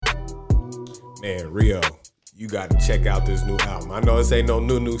Man, Rio, you got to check out this new album. I know this ain't no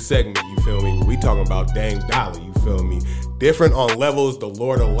new segment, you feel me? But we talking about Dame Dollar, you feel me? Different on levels the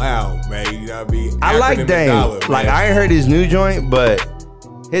Lord allowed, man. You know what I mean? I like Dame. Like, I ain't heard his new joint, but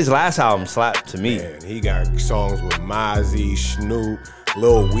his last album slapped to me. Man, he got songs with Mozzie, Snoop,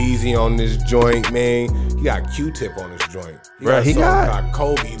 Lil Weezy on this joint, man. He got Q-Tip on this joint. He got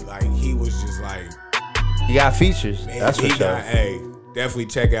Kobe, like, he was just like... He got features, man, that's for sure. Hey, definitely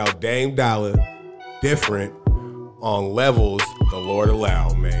check out Dame Dollar, Different, on levels the Lord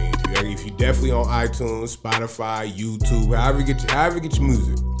allowed, man. If you definitely on iTunes, Spotify, YouTube, however you get your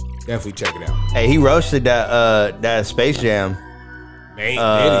music, definitely check it out. Hey, he roasted that Space Jam. Man,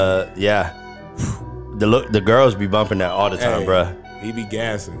 yeah. The girls be bumping that all the time, bruh. He be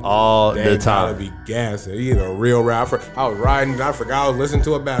gassing all the time. Be gassing. He's a real rapper. I was riding. I forgot I was listening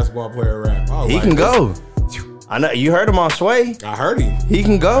to a basketball player rap. He can go. I know you heard him on Sway. I heard him. He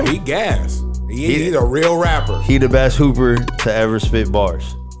can go. He gas. He's a real rapper. He the best hooper to ever spit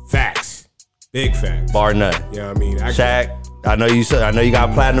bars. Facts. Big facts. Bar none. You know what I mean? Shaq. I know you got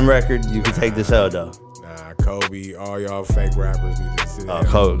a platinum record. You can take this L though. Nah, Kobe. All y'all fake rappers need to sit down.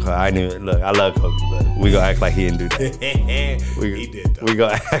 Kobe. I love Kobe, but we gonna act like he didn't do that. He did though. We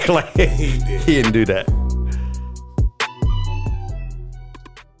gonna act like he didn't do that.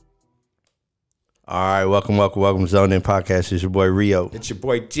 All right, welcome to Zone In Podcast. It's your boy Rio. It's your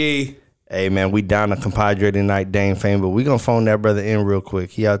boy G. Hey man, we down to compadre tonight, Dame fame, but we gonna phone that brother in real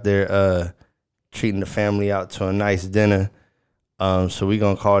quick. He out there treating the family out to a nice dinner. So we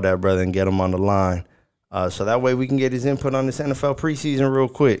gonna call that brother and get him on the line. So that way we can get his input on this NFL preseason real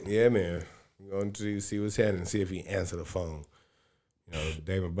quick. Yeah, man. We're going to see what's happening, see if he answer the phone. You know,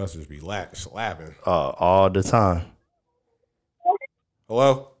 Dave and Buster's be slapping. All the time.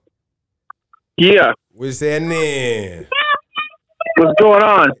 Hello? Yeah. What's happening? What's going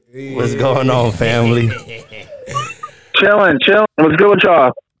on? What's going on, family? Chilling. What's good with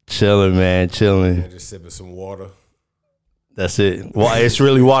y'all? Chilling, man. Yeah, just sipping some water. That's it. Well, it's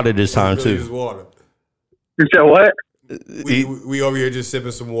really water this time, really too. Just water. You said what? We over here just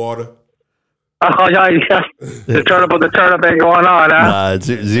sipping some water. Oh, yeah. The turnip ain't going on, huh? Nah,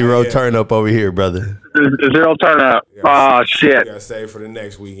 zero turn up over here, brother. Zero turn up. Oh, shit. You got to save for the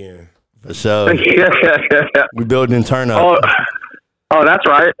next weekend. For sure. Yeah. We building turn up. Oh, that's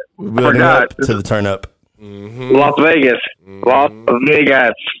right. We building up to the turn up. Mm-hmm. Las Vegas. Mm-hmm. Las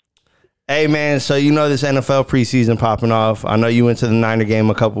Vegas. Hey, man, so you know this NFL preseason popping off. I know you went to the Niner game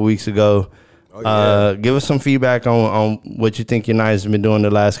a couple weeks ago. Oh, yeah. Give us some feedback on what you think your Niners have been doing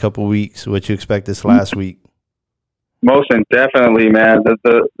the last couple weeks, what you expect this last week. Most definitely, man.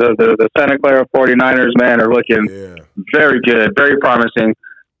 The Santa Clara 49ers, man, are looking very good, very promising.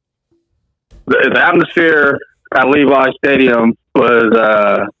 The atmosphere at Levi Stadium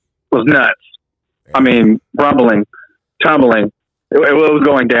was nuts. I mean, rumbling, tumbling. It was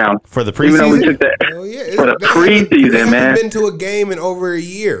going down. For the preseason? For the preseason, man. It's been to a game in over a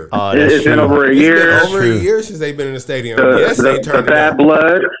year. It's been over a year. It's been over a year since they've been in the stadium. The bad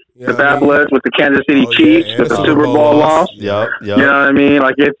blood. The bad blood with the Kansas City Chiefs with the Super Bowl loss. Yep. You know what I mean?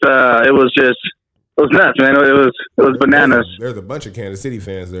 Like it was nuts, man. It was bananas. There's a bunch of Kansas City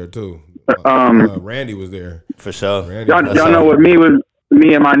fans there too. Randy was there for sure. Y'all know what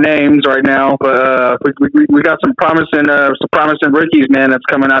me and my names right now, but we got some promising rookies, man. That's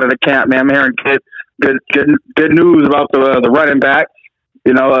coming out of the camp, man. I'm hearing good news about the running back.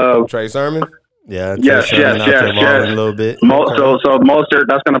 You know, Trey Sermon. Yes. A little bit. So Mostert,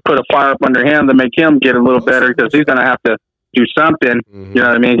 that's going to put a fire up under him to make him get a little better because he's going to have to do something. Mm-hmm. You know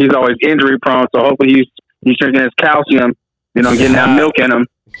what I mean? He's always injury prone, so hopefully he's drinking his calcium. You know, getting that milk in him.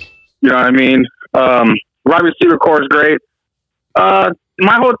 You know what I mean? Wide receiver core is great.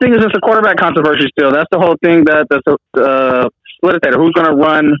 My whole thing is just a quarterback controversy still. That's the whole thing that's split it there. Who's going to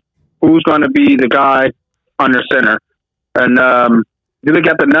run? Who's going to be the guy under center? And you look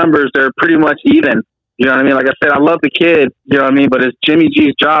at the numbers, they're pretty much even. You know what I mean? Like I said, I love the kid, you know what I mean? But it's Jimmy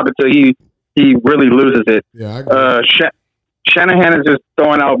G's job until he really loses it. Yeah, I agree. Shanahan is just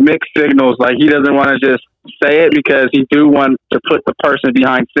throwing out mixed signals. Like he doesn't want to just say it because he do want to put the person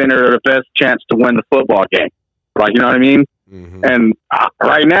behind center or the best chance to win the football game. Like, you know what I mean? Mm-hmm. And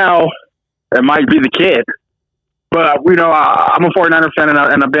right now, it might be the kid. But, you know, I'm a 49er fan, and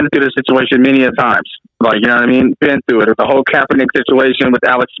I've been through this situation many a times. Like, you know what I mean? Been through it. The whole Kaepernick situation with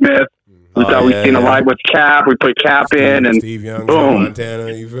Alex Smith. We thought we'd seen a light with Cap. We put Cap in, and Steve Young, boom. Joe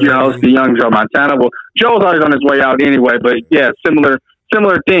Montana, you know, the young Joe Montana. Well, Joe's always on his way out anyway, but, yeah, similar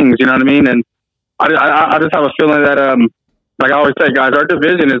things, you know what I mean? And I just have a feeling that, like I always say, guys, our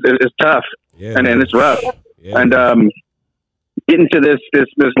division is tough, and it's rough. Yeah. And, getting to this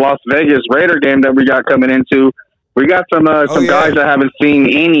Las Vegas Raider game that we got coming into, we got some guys that haven't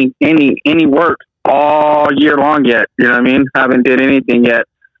seen any work all year long yet. You know what I mean? Haven't did anything yet.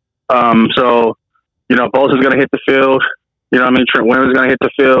 So, you know, Bosa's going to hit the field. You know what I mean? Trent Williams is going to hit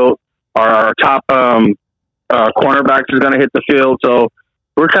the field. Our top cornerbacks is going to hit the field. So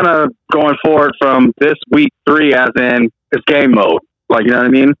we're kind of going forward from this week 3 as in it's game mode. Like, you know what I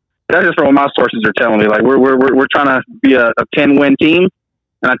mean? That's just from what my sources are telling me. Like, we're trying to be a 10-win team,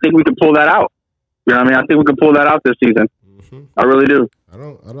 and I think we can pull that out. You know what I mean? I think we can pull that out this season. Mm-hmm. I really do. I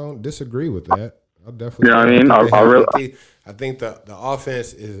don't disagree with that. I'll definitely. You know what I mean? I think the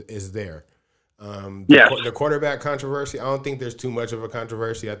offense is there. Yes. The quarterback controversy, I don't think there's too much of a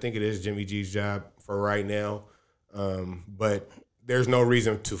controversy. I think it is Jimmy G's job for right now. But there's no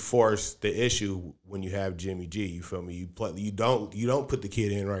reason to force the issue when you have Jimmy G. You feel me? You don't put the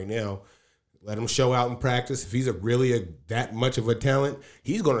kid in right now. Let him show out in practice. If he's that much of a talent,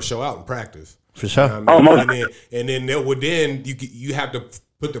 he's going to show out in practice. For sure. You know what I mean? And then you have to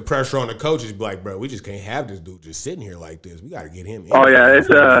put the pressure on the coaches. Be like, bro, we just can't have this dude just sitting here like this. We got to get him in. Oh yeah, it's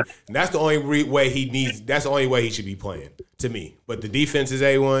and that's the only way he needs. That's the only way he should be playing to me. But the defense is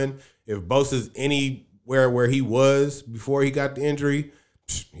A1. If Bosa's anywhere where he was before he got the injury,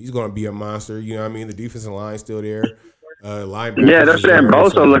 he's going to be a monster. You know what I mean? The defensive line's still there. Yeah, they're saying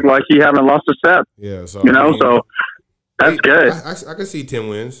Bosa looked like he haven't lost a step. Yeah, so so that's good. I can see 10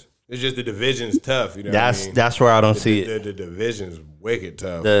 wins. It's just the division's tough. You know, that's where I don't see it. The division's wicked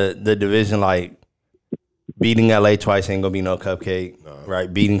tough. The division, like beating LA twice ain't gonna be no cupcake,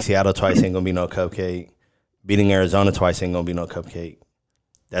 right? Beating Seattle twice ain't gonna be no cupcake. Beating Arizona twice ain't gonna be no cupcake.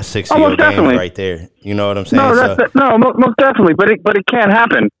 That's 6 games right there. You know what I'm saying? Most definitely. But it can't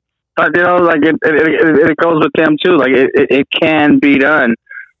happen. You know, like it goes with them too. Like it can be done.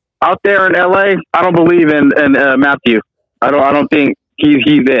 Out there in LA, I don't believe in Matthew. I don't think he's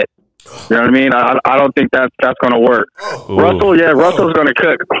it. You know what I mean? I don't think that's going to work. Oh. Russell's going to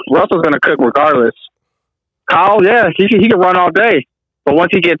cook. Russell's going to cook regardless. Kyle, yeah, he can run all day. But once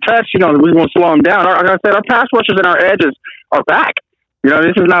he gets touched, we're going to slow him down. Like I said, our pass rushers and our edges are back. You know,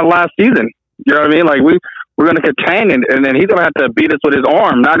 this is not last season. You know what I mean? Like we're going to contain it, and then he's going to have to beat us with his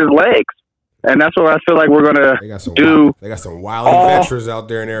arm, not his legs. And that's what I feel like we're going to do. They got some wild veterans out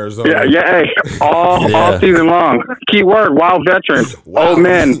there in Arizona. Yeah, all season long. Key word, wild veterans. Old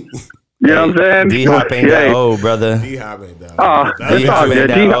men. You know what I'm saying? D-Hop ain't that old, brother. D-Hop ain't that old. D-Hop ain't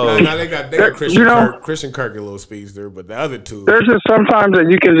that old. Now they got Christian Kirk, a little speedster, but the other two. There's just sometimes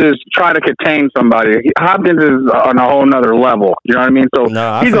that you can just try to contain somebody. Hopkins is on a whole nother level. You know what I mean? So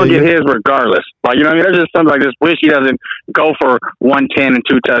he's going to get his regardless. Like, you know what I mean? There's just something like this. Wish he doesn't go for 110 and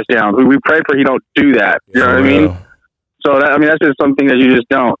 2 touchdowns. We pray for he don't do that. You know what I mean? So, that's just something that you just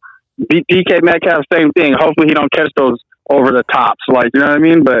don't. DK Metcalf, same thing. Hopefully he don't catch those over the tops. Like, you know what I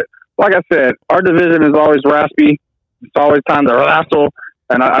mean? But like I said, our division is always raspy. It's always time to wrestle.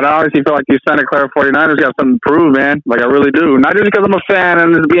 And I honestly feel like these Santa Clara 49ers got something to prove, man. Like, I really do. Not just because I'm a fan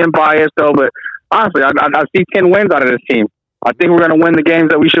and just being biased, though, but honestly, I see 10 wins out of this team. I think we're going to win the games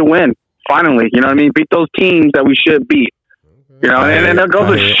that we should win, finally. You know what I mean? Beat those teams that we should beat. You know, and that goes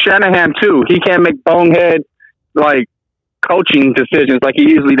with Shanahan, too. He can't make bonehead, like, coaching decisions like he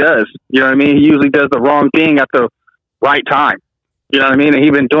usually does. You know what I mean? He usually does the wrong thing at the right time. You know what I mean? And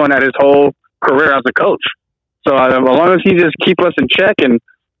he's been doing that his whole career as a coach. So as long as he just keep us in check and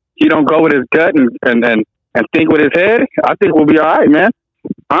he don't go with his gut and think with his head, I think we'll be all right, man.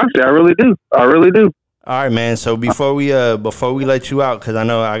 Honestly, I really do. I really do. All right, man. So before we let you out, because I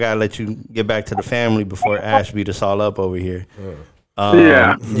know I gotta let you get back to the family before Ash beat us all up over here.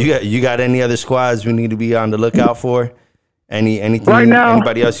 Yeah. You got any other squads we need to be on the lookout for? Anything right now,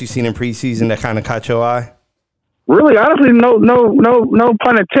 anybody else you seen in preseason that kind of caught your eye? Really, honestly, no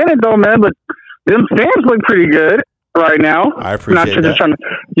pun intended though, man. But them fans look pretty good right now. I appreciate that. Just trying to,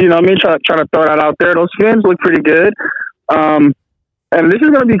 you know what I mean? Trying to throw that out there. Those fans look pretty good. And this is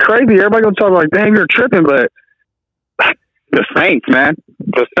gonna be crazy. Everybody gonna talk like, "Dang, you're tripping," but the Saints, man,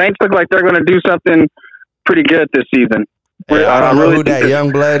 the Saints look like they're gonna do something pretty good this season. Hey, I don't know who that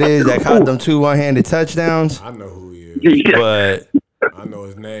young blood is that caught them 2 one-handed touchdowns. I know who he is, but I know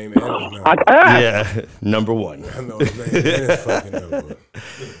his name and his number. Yeah, number 1. I know his name and his fucking number.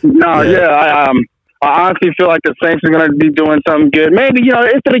 I honestly feel like the Saints are going to be doing something good. Maybe, you know,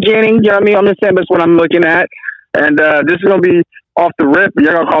 it's the beginning. You know what I mean? I'm just saying that's what I'm looking at. And this is going to be off the rip.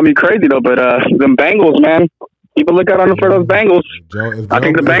 You're going to call me crazy, though, but them Bengals, man. People look out for those Bengals. I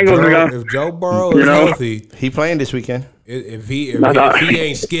think the Bengals are going to... If Joe Burrow is healthy... He playing this weekend. If he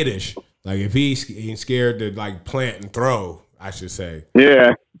ain't skittish, like if he ain't scared to, like, plant and throw, I should say.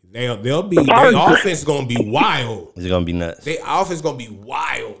 Yeah. They'll be. Their offense is gonna be wild. It's gonna be nuts. Their offense is gonna be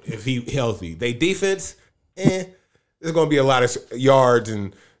wild if he healthy. They defense, there's gonna be a lot of yards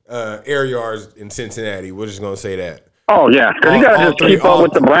and air yards in Cincinnati. We're just gonna say that. Oh yeah, because you gotta just keep up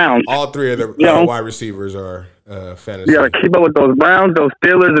with the Browns. All three of the wide receivers are fantasy. You gotta keep up with those Browns, those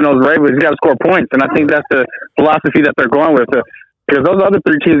Steelers, and those Ravens. You gotta score points, and I think that's the philosophy that they're going with. Because those other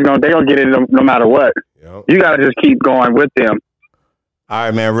three teams, they're gonna get it no matter what. Yep. You gotta just keep going with them. All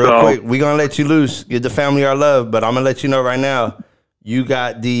right, man. Real quick, we gonna let you loose. Give the family our love, but I'm gonna let you know right now. You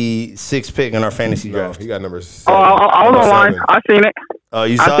got the 6th pick in our fantasy draft. He got number 7. I was online. I seen it. Oh,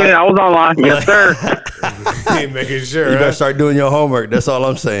 you saw I seen it. I was online. Yes, sir. Ain't making sure. You better start doing your homework. That's all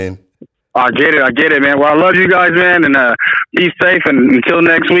I'm saying. I get it, man. Well, I love you guys, man, and be safe. And until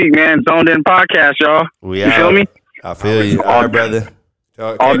next week, man. Zoned In Podcast, y'all. You feel me? I feel you. All right, brother.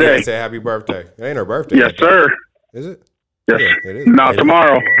 All day. Say happy birthday. It ain't her birthday. Yes, sir. Is it? Yes. Yeah, it is. No,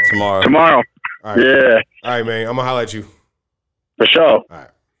 tomorrow. Tomorrow. All right. Yeah. All right, man. I'm gonna holler at you. For sure. All right.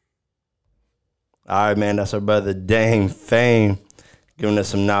 All right, man. That's our brother Dame Fame giving us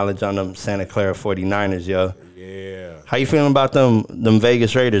some knowledge on them Santa Clara 49ers, yo. Yeah. How you feeling about them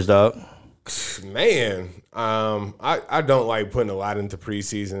Vegas Raiders, dog? Man, I don't like putting a lot into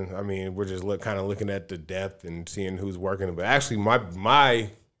preseason. I mean, we're just kind of looking at the depth and seeing who's working. But actually, my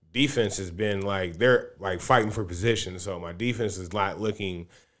defense has been like they're like fighting for position. So my defense is not looking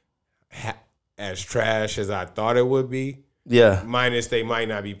as trash as I thought it would be. Yeah. Minus they might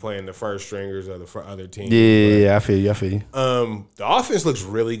not be playing the first stringers or the other teams. Yeah, I feel you. The offense looks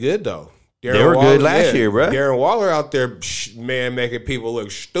really good though. They were good last year, bro. Darren Waller out there, man, making people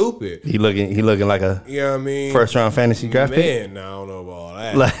look stupid. He looking like a first round fantasy draft pick. Man, I don't know about all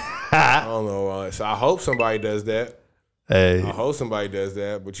that. I don't know about that. So I hope somebody does that. Hey, I hope somebody does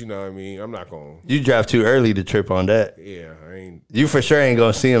that. But you know what I mean. I'm not gonna. You draft too early to trip on that. Yeah, I ain't. You for sure ain't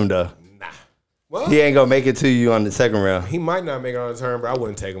gonna see him though. Nah. Well, he ain't gonna make it to you on the second round. He might not make it on the turn, but I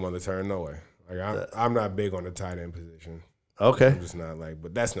wouldn't take him on the turn. No way. Like I'm not big on the tight end position. Okay. I'm just not like.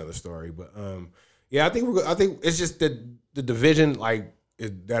 But that's another story. But yeah, I think it's just the division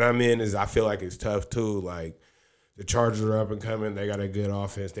that I'm in is I feel like it's tough too. Like the Chargers are up and coming. They got a good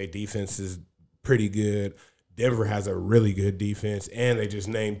offense. Their defense is pretty good. Denver has a really good defense, and they just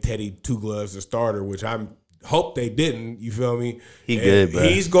named Teddy Two Gloves the starter, which I hope they didn't. You feel me? Good, bro.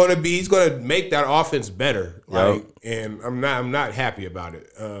 He's gonna make that offense better. Like, and I'm not happy about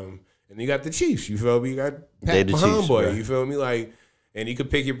it. And you got the Chiefs. You feel me? You got Pat Mahomes, boy. You feel me? Like. And you can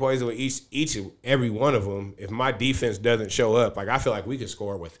pick your poison with each and every one of them. If my defense doesn't show up, like I feel like we can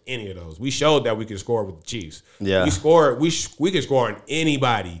score with any of those. We showed that we can score with the Chiefs. Yeah, we can score on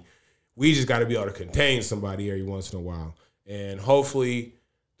anybody. We just got to be able to contain somebody every once in a while. And hopefully,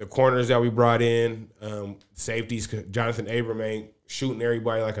 the corners that we brought in, safeties, Jonathan Abram ain't shooting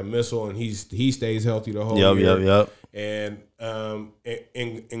everybody like a missile, and he stays healthy the whole year. Yep. And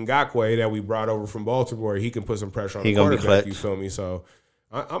Ngakoue that we brought over from Baltimore, he can put some pressure on the quarterback. You feel me? So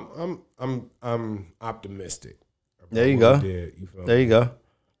I'm optimistic. There you go. There you go.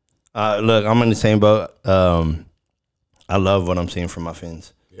 Look, I'm in the same boat. I love what I'm seeing from my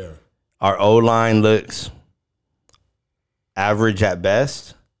Fins. Yeah. Our O-line looks average at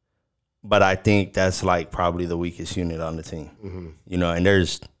best, but I think that's like probably the weakest unit on the team. Mm-hmm. You know, and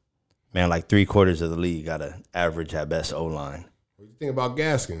there's like 3/4 of the league got an average at best O-line. What do you think about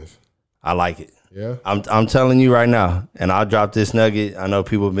Gaskins? I like it. Yeah. I'm telling you right now, and I'll drop this nugget. I know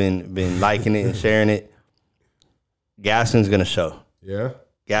people have been liking it and sharing it. Gaskins gonna show. Yeah.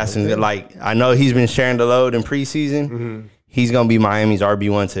 Gaskins I know he's been sharing the load in preseason. Mm-hmm. He's gonna be Miami's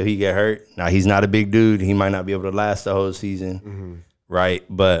RB1 till he get hurt. Now he's not a big dude. He might not be able to last the whole season, right?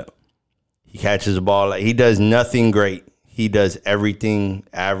 But he catches the ball. He does nothing great. He does everything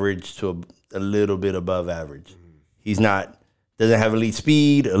average to a little bit above average. He's doesn't have elite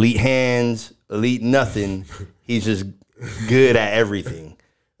speed, elite hands, elite nothing. He's just good at everything,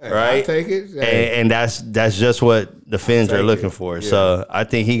 right? I'll take it. And that's just what the Fins are looking for. Yeah. So I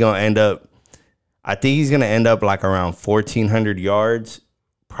think he's gonna end up like around 1,400 yards,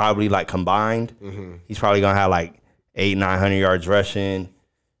 probably like combined. Mm-hmm. He's probably gonna have like 800-900 yards rushing,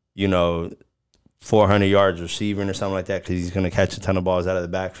 400 yards receiving or something like that, because he's going to catch a ton of balls out of the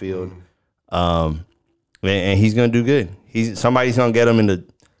backfield. And he's going to do good. Somebody's going to get him in the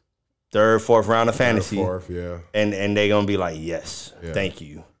 3rd, 4th round of fantasy. 4th, yeah. And they're going to be like, yes, thank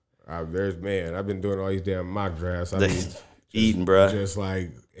you. I've been doing all these damn mock drafts. Eating, bro. Just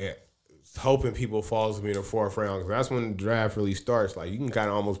like hoping people falls to me in the 4th round, because that's when the draft really starts. Like, you can kind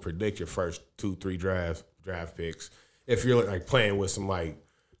of almost predict your first 2-3 draft picks if you're like playing with some like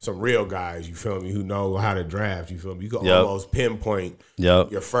some real guys, you feel me, who know how to draft, you feel me. You can Yep. almost pinpoint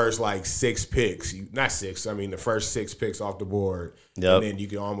Yep. your first like 6 picks. Not 6, I mean the first 6 picks off the board. Yep. And then you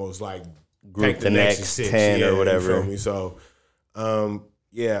can almost like Group take the next 6 10 or whatever. You feel me? So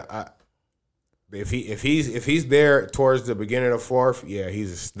if he's there towards the beginning of 4th, yeah,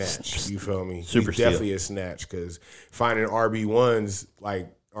 he's a snatch. You feel me? Super he's definitely a snatch because finding RB1s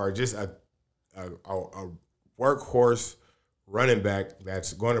like are just a workhorse running back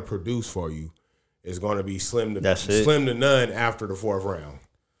that's going to produce for you is going to be slim to none after the 4th round.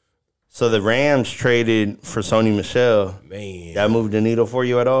 So the Rams traded for Sony Michel. Man, That moved the needle for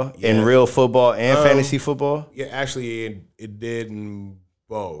you at all Yeah. in real football and fantasy football? yeah, actually, it did in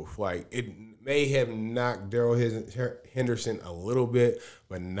both. Like it may have knocked Darrell Henderson a little bit,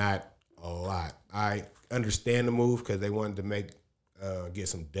 but not a lot. I understand the move because they wanted to get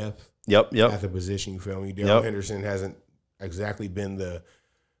some depth Yep. at the position. You feel me? Darrell Yep. Henderson hasn't exactly been the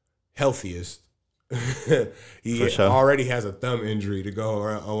healthiest. He For sure. already has a thumb injury to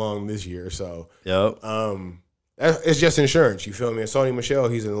go along this year, so Yep. it's just insurance. You feel me? And Sony Michel,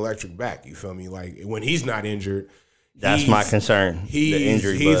 he's an electric back. You feel me? Like when he's not injured, That's my concern. The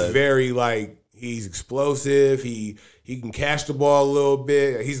injury He's bug. very he's explosive. He can catch the ball a little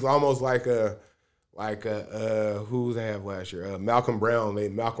bit. He's almost like a who they have last year? Malcolm Brown. They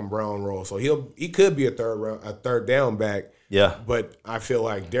Malcolm Brown role. So he could be a third down back. Yeah. But I feel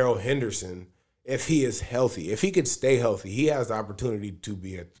like Darrell Henderson, if he is healthy, if he could stay healthy, he has the opportunity to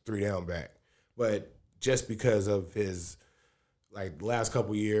be a 3-down back. But just because of his last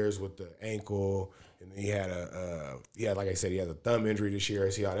couple years with the ankle, and then he had like I said, he has a thumb injury this year.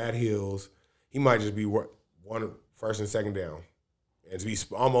 See how that heals. He might just be one first and second down. And to be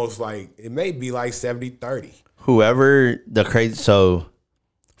almost it may be like 70-30. Whoever so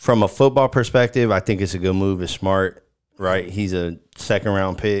from a football perspective, I think it's a good move. It's smart, right? He's a 2nd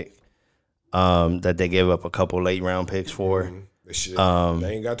round pick that they gave up a couple late round picks for. Shit, they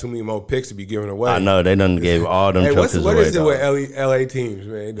ain't got too many more picks to be giving away. I know they done gave all them jokers what away. is it dog. with LA teams,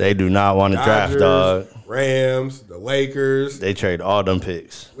 man? They do not want to draft, dog. Rams, the Lakers. They trade all them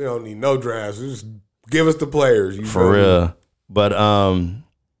picks. We don't need no drafts. Just give us the players. You For real. But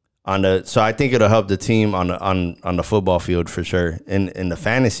so I think it'll help the team on the football field for sure. In the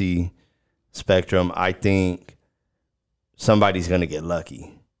fantasy spectrum, I think somebody's gonna get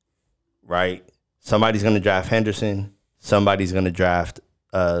lucky. Right? Somebody's gonna draft Henderson, somebody's gonna draft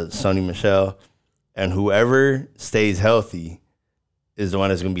Sony Michel, and whoever stays healthy is the one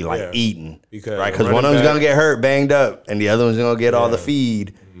that's gonna be eating. Because right? Because one of them's gonna get hurt, banged up, and the other one's gonna get all the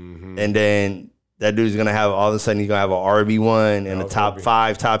feed. Mm-hmm. And then that dude's gonna have all of a sudden he's gonna have an RB1 and a top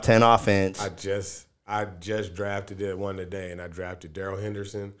 5, top 10 offense. I just drafted one today, and I drafted Darrell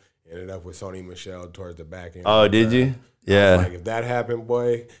Henderson. Ended up with Sony Michel towards the back end. Oh, did you? Yeah. If that happened,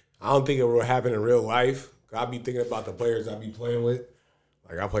 boy, I don't think it will happen in real life. I be thinking about the players I be playing with.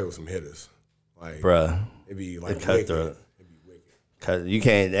 I play with some hitters. Bruh. It'd be cutthroat. It'd be wicked. Cause you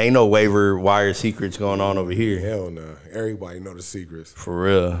can't. Ain't no waiver wire secrets going on over here. Hell no. Everybody know the secrets. For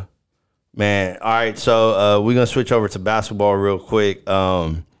real. Man, all right, so we're going to switch over to basketball real quick.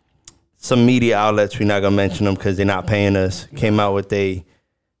 Some media outlets, we're not going to mention them because they're not paying us, came out with they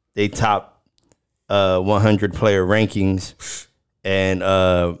top 100 player rankings, and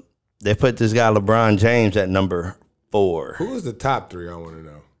they put this guy LeBron James at number 4. Who is the top 3? I want to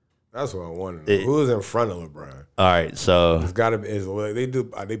know. That's what I want to know. Who is in front of LeBron? All right, so It's got to be.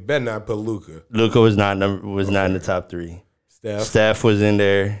 They better not put Luka. Luka was not in the top 3. Steph was in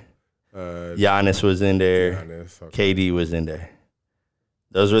there. Giannis was in there. Giannis, okay. KD was in there.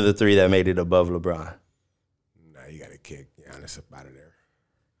 Those were the 3 that made it above LeBron. Nah, you got to kick Giannis up out of there.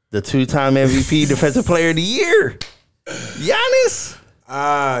 The 2-time MVP Defensive Player of the Year. Giannis.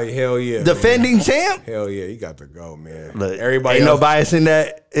 Hell yeah. Defending champ. Hell yeah, he got to go, man. Look, Everybody ain't else, no bias in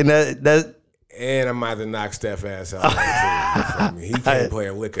that. and I might have to knock Steph ass out. Too. He can't play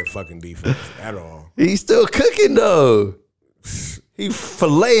a lick of fucking defense at all. He's still cooking though. He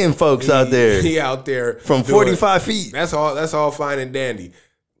filleting folks out there. He out there from 45 feet. That's all fine and dandy.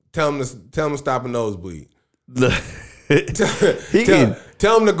 Tell him to stop a nosebleed. Look,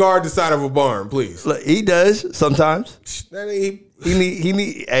 Tell him to guard the side of a barn, please. Look, he does sometimes. He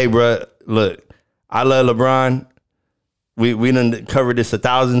need. Hey, bro. Look, I love LeBron. We done covered this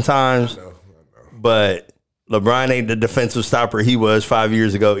 1,000 times. I know. But LeBron ain't the defensive stopper he was 5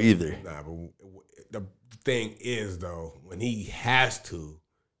 years ago either. Nah, but the thing is though, when he has to,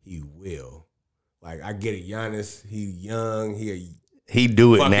 he will. I get it. Giannis, he young. He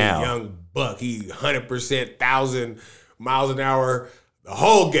do it now. Young buck. He 100%, 1,000 miles an hour the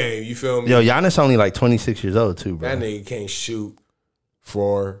whole game. You feel me? Yo, Giannis only 26 years old too, bro. That nigga can't shoot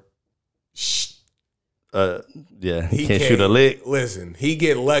for. Yeah, he can't shoot a lick. Listen, he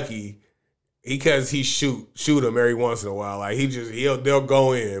get lucky because he shoot them every once in a while. Like they'll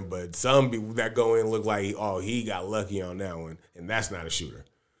go in, but some people that go in look like he got lucky on that one, and that's not a shooter.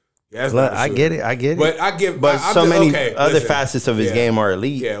 Yeah, that's not a shooter. I get it. But other facets of his game are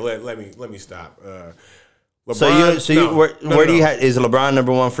elite. Yeah, let me stop. LeBron, where do you have, is LeBron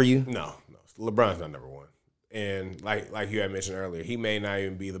number one for you? No, LeBron's not number one. And like you had mentioned earlier, he may not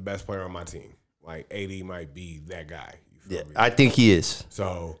even be the best player on my team. Like AD might be that guy. Yeah, me? I think he is.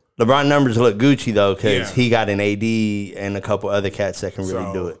 So LeBron numbers look Gucci though, because he got an AD and a couple other cats that can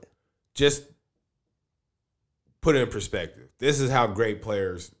really do it. Just put it in perspective. This is how great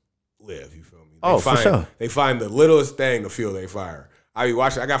players live. You feel me? For sure. They find the littlest thing to fuel their fire. I be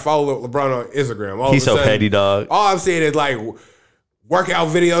watching. I got follow LeBron on Instagram. He's so petty, dog. All I'm seeing is like workout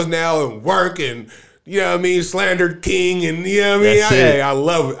videos now and work and. You know what I mean? Slandered King and you know what I mean? I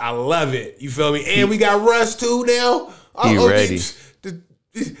love it. I love it. You feel me? And we got Russ too now. He ready.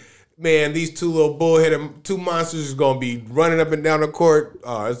 Man, these two little bullheaded two monsters is gonna be running up and down the court.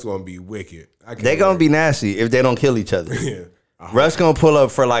 Oh, it's gonna be wicked. They're gonna be nasty if they don't kill each other. Yeah. Russ gonna pull up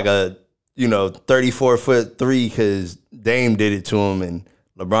for like a 34-foot three because Dame did it to him, and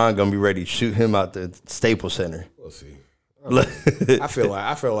LeBron gonna be ready to shoot him out the Staples Center. We'll see. I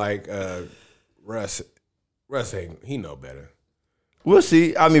feel like Russ ain't, he know better. We'll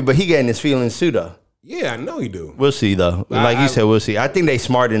see. I mean, but he getting his feelings too, though. Yeah, I know he do. We'll see, though. Like you said, we'll see. I think they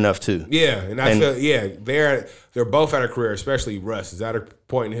smart enough too. Yeah, and I feel they're both at a career, especially Russ is at a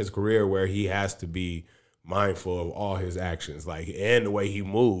point in his career where he has to be mindful of all his actions, like and the way he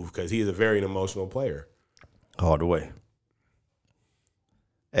moves, because he is a very emotional player. All the way.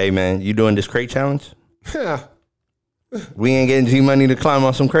 Hey man, you doing this crate challenge? Yeah. We ain't getting G Money to climb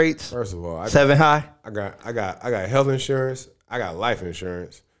on some crates. First of all, 7 high. I got health insurance. I got life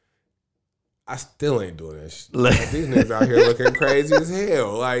insurance. I still ain't doing this. Like, these niggas out here looking crazy as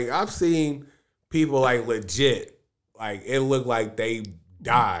hell. Like I've seen people like legit, like it looked like they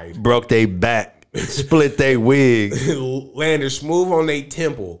died, broke their back, split their wig, landed smooth on their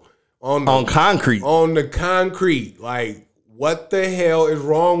temple on concrete. On the concrete. Like what the hell is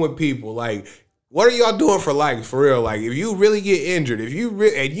wrong with people? Like. What are y'all doing for life, for real? Like, if you really get injured, and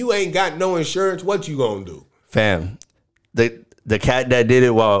you ain't got no insurance, what you gonna do? Fam, the cat that did it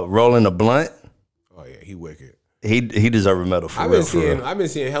while rolling a blunt. Oh yeah, he wicked. He deserve a medal for real. I've been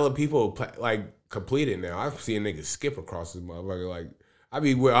seeing hella people like complete it now. I've seen niggas skip across this motherfucker. Like, I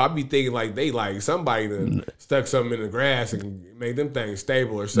be thinking like they like somebody done stuck something in the grass and made them things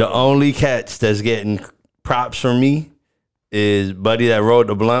stable or something. The only cats that's getting props from me is buddy that rolled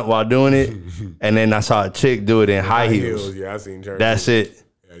the blunt while doing it, and then I saw a chick do it in high heels. Yeah, I seen her. That's it.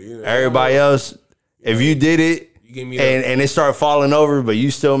 Yeah, everybody else, if you did it and it started falling over, but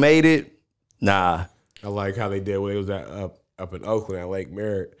you still made it, nah. I like how they did when it was up in Oakland at Lake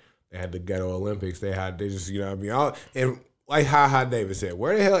Merritt. They had the Ghetto Olympics. They just, you know what I mean? And like how David said,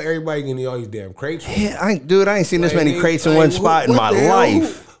 where the hell everybody getting all these damn crates from? Yeah, I ain't seen this many crates in one spot in my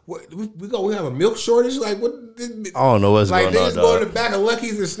life. We have a milk shortage? Like what? I don't know what's going on. Like they just go in the back of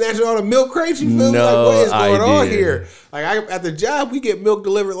Lucky's and snatching all the milk crates. You feel me? Like what is going on here? Like at the job, we get milk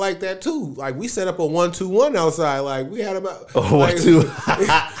delivered like that too. Like we set up a 1-2-1 outside. Like we had about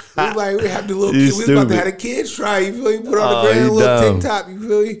 1-2. We had the little kids. We was about to have the kids try. You feel me? Put on the ground, a little TikTok. You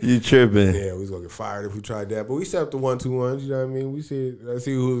feel me? You tripping? Yeah, we was gonna get fired if we tried that. But we set up the 1-2-1s. You know what I mean? Let's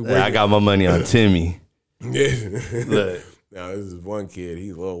see who's. I got my money on Timmy. Yeah. Look. Now, this is one kid.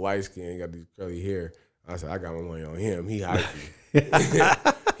 He's a little light skinned, got these curly hair. I said, I got my money on him. He hyphy. He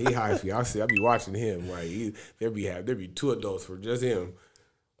hyphy. I be watching him. Like there'd be 2 adults for just him.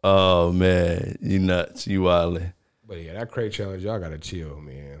 Oh man, you nuts. You wildin'. But yeah, that crate challenge, y'all gotta chill,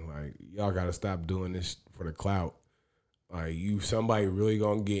 man. Like y'all gotta stop doing this for the clout. Like somebody really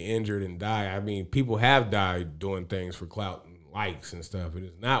gonna get injured and die. I mean, people have died doing things for clout. Likes and stuff, but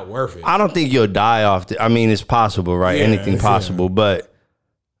it's not worth it. I don't think you'll die off I mean, it's possible, right? Yeah, anything possible, but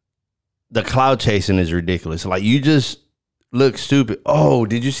the cloud chasing is ridiculous. Like you just look stupid. Oh,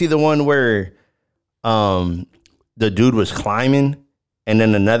 did you see the one where the dude was climbing and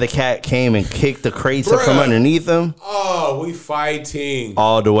then another cat came and kicked the crates up from underneath him? Oh, we fighting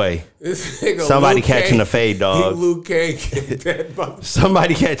all the way. Somebody catching the fade, dog. Luke Cage.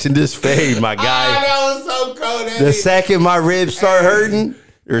 Somebody catching this fade, my guy. That was so cold. The second my ribs start hurting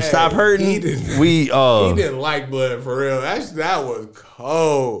or stop hurting, he didn't like blood for real. That was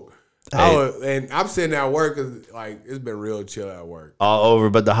cold. And I'm sitting at work, like it's been real chill at work. All over,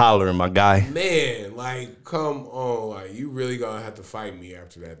 but the hollering, my guy. Man, like come on, like you really gonna have to fight me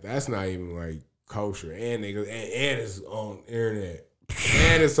after that. That's not even like kosher, and niggas, and it's on internet.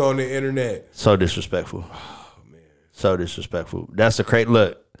 And it's on the internet. So disrespectful. Oh, man. So disrespectful. That's the crate.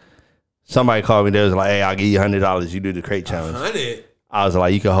 Look, somebody called me. They was like, hey, I'll give you $100. You do the crate challenge. 100? I was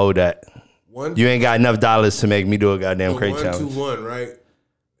like, you can hold that. You ain't got enough dollars to make me do a goddamn crate challenge. 1-2-1, right?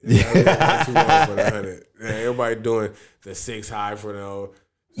 Yeah, 1-2-1 for the 100. Man, everybody doing the 6 high for the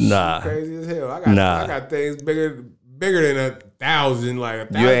nah. Crazy as hell. I got things bigger than 1,000. Like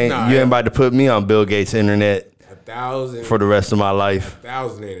 1,000. You ain't about to put me on Bill Gates' internet 1,000 for the rest of my life.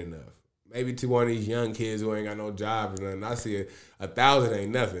 1,000 ain't enough. Maybe to one of these young kids who ain't got no job or nothing. I see it. 1,000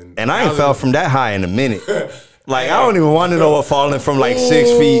 ain't nothing. And I ain't fell from that high in a minute. Like, I don't even want to know what falling from like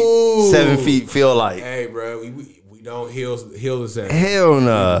 6 feet, 7 feet feel like. Hey, bro, we don't heal the same. Hell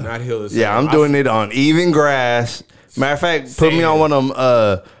no. Not heal the same. Yeah, I'm doing it on even grass. Matter of fact, put me on one of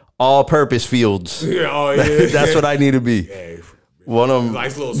them all-purpose fields. Oh, yeah. That's what I need to be. Hey, one of them.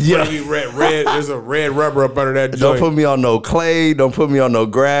 Nice little sprinkly red. There's a red rubber up under that joint. Don't put me on no clay. Don't put me on no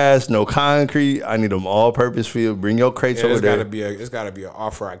grass, no concrete. I need them all-purpose field. Bring your crates over there. It's got to be an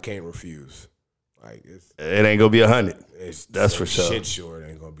offer I can't refuse. Like it ain't gonna be 100. That's for sure. Shit, sure, it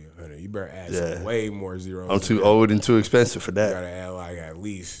ain't gonna be 100. You better add some way more zeros. I'm too old and too expensive for that. You gotta add like at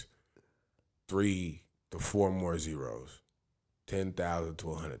least 3 to 4 more zeros. 10,000 to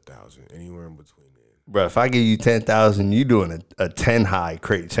 100,000, anywhere in between there. Bro, if I give you 10,000, you doing a 10 high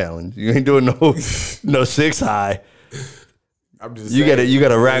crate challenge. You ain't doing no 6 high. I'm just you saying, you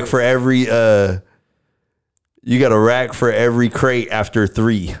got a rack for every you got a rack for every crate after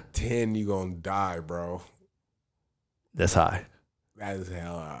 3. 10, you gonna die, bro. That's high. That is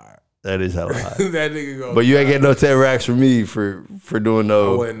hella high. That is hella high. That nigga gonna But you ain't die. getting no 10 racks from me for doing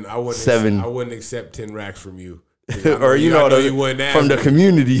no I wouldn't 7. I wouldn't accept 10 racks from you. Or you wouldn't ask from the me.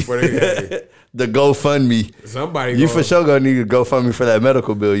 community. The The GoFundMe. somebody You for sure gonna need a GoFundMe for that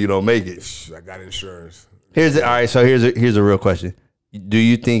medical bill. You don't make it. I got insurance. All right. So here's a real question. Do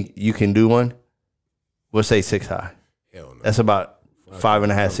you think you can do one? We'll say 6 high. Hell no. That's about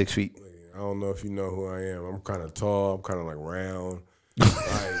 5.5, 6 feet. I don't know if you know who I am. I'm kind of tall. I'm kind of like round. Like,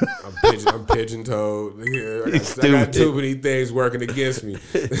 I'm pigeon-toed. I got too many things working against me.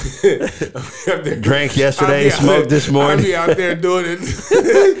 Drank yesterday, smoked this morning. I be out there doing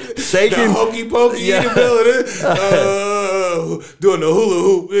it. Shaking. The hokey pokey in the building. Doing the hula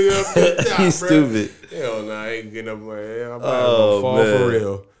hoop. Nigga. He's stupid. Hell no, I ain't getting up my head. I'm about to fall for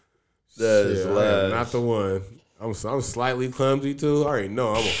real. That is I am loud. not the one. I'm slightly clumsy too. I already know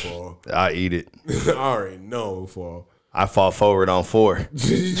I'm gonna fall. I eat it. I already know I'm gonna fall. I fall forward on 4.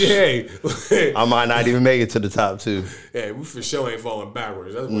 Hey, I might not even make it to the top 2. hey, we for sure ain't falling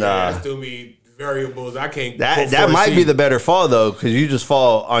backwards. That's Nah. too many variables. I can't. That might be the better fall though, because you just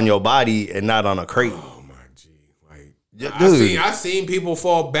fall on your body and not on a crate. Oh my G! Like dude. I seen people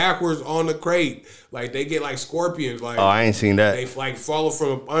fall backwards on the crate. Like they get like scorpions. Like Oh, I ain't seen that. they like follow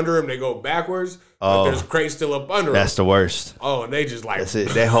from up under them. They go backwards. Oh. But there's crates still up under That's them. the worst. Oh, and they just like That's it.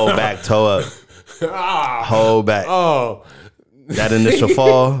 They hold back, toe up, ah, hold back. oh. That initial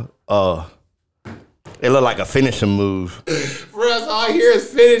fall, it looked like a finishing move. For us, all I hear is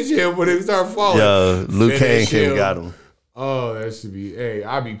finish him when they start falling. Yo, Luke Finish Kane him. got him. Oh, that should be. Hey,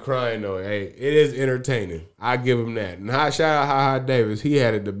 I be crying though. Hey, it is entertaining. I give him that. And shout out Ha Davis. He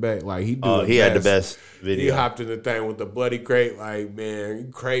had it the best. Like he Had the best He video. hopped in the thing with the bloody crate. Like man,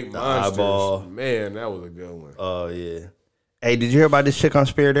 crate monsters. eyeball. Man, that was a good one. Oh yeah. Hey, did you hear about this chick on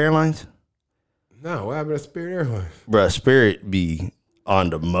Spirit Airlines? No, what happened to Spirit Airlines? Bruh, Spirit be on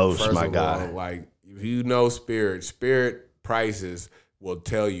the most, First my of guy. all, like if you know Spirit prices will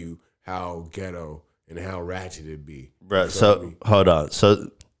tell you how ghetto and how ratchet it be. Bruh, You feel so me? hold on. So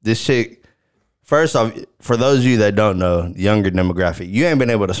this chick, first off, for those of you that don't know, younger demographic, you ain't been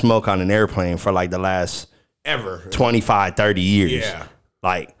able to smoke on an airplane for like the last ever 25, 30 years. Yeah.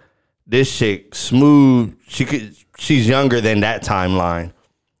 Like this chick, smooth, she's younger than that timeline,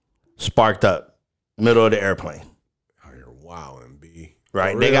 sparked up, middle of the airplane. Out here wilding, B.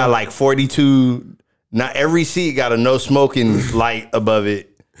 Right. For They real? got like 42. Not every seat got a no smoking light above it.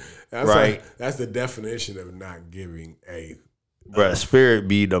 That's right. That's the definition of not giving a. Bruh, Spirit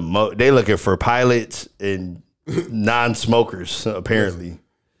be the most. They looking for pilots and non-smokers apparently.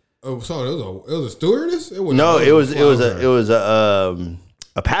 Oh, so it was a stewardess? No, it was a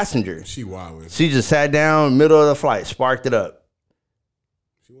passenger. She wilding. She just sat down, middle of the flight, sparked it up.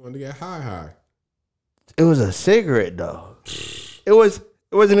 She wanted to get high. It was a cigarette though. It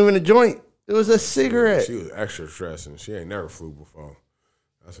wasn't even a joint. It was a cigarette. She was extra stressing. She ain't never flew before.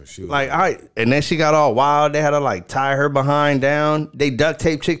 That's what she was Like, all right. And then she got all wild. They had to like tie her behind down. They duct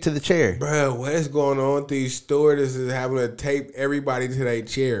taped chick to the chair. Bro, what is going on with these stewardesses having to tape everybody to their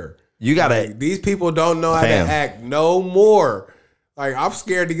chair? You gotta Like, these people don't know how Fam. to act no more. Like, I'm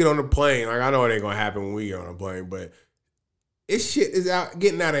scared to get on the plane. Like, I know it ain't gonna happen when we get on a plane, but this shit is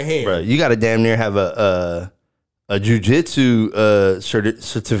getting out of hand. Bro, you got to damn near have a jiu-jitsu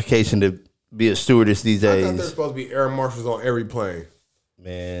certification to be a stewardess these I thought there's days. supposed to be air marshals on every plane.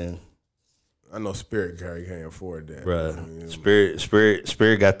 Man, I know Spirit can't afford that. bro, I mean,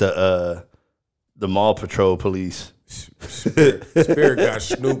 Spirit got the mall patrol police. Spirit got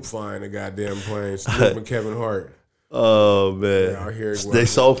Snoop flying the goddamn plane. Snoop and Kevin Hart. Oh man, They out here, they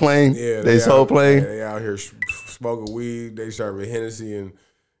soul plane. Yeah, they soul out, plane. They out here smoking weed. They serving Hennessy and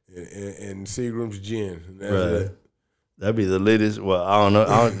Seagram's gin. And that's Bruh. it. That'd be the latest. Well, I don't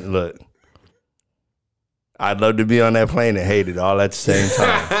know. Look, I'd love to be on that plane and hate it all at the same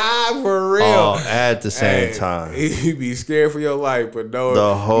time. For real. All at the same Hey, time. You be scared for your life, but no,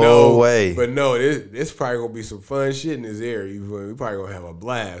 The whole way. But no, this probably gonna be some fun shit in this area. We probably gonna have a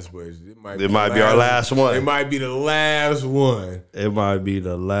blast, but it might be our last one. It might be the last one. It might be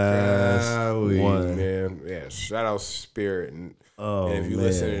the last Golly, one. man. Yeah, shout out Spirit, and if you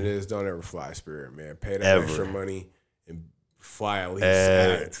listen to this, don't ever fly Spirit, man. Pay that Ever. extra money and fly at least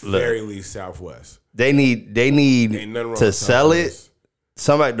at very least Southwest. They need Ain't nothing wrong to with sell it. Southwest.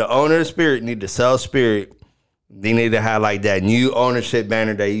 Somebody, the owner of Spirit, need to sell Spirit. They need to have like that new ownership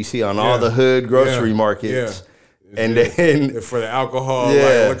banner that you see on all the hood grocery markets. Yeah. And then for the alcohol, Yeah.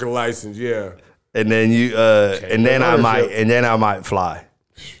 like liquor license, yeah. and then you and then the I might fly.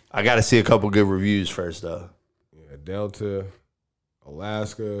 I got to see a couple good reviews first though. Yeah, Delta,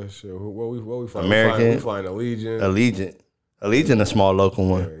 Alaska, shit. What we flying? American. We flying Allegiant. Allegiant, a small local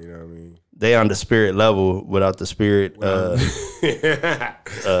Yeah, one. you know what I mean? They on the Spirit level without the Spirit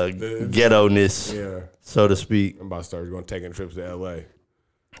ghetto-ness, Yeah. so to speak. I'm about to start going taking trips to LA.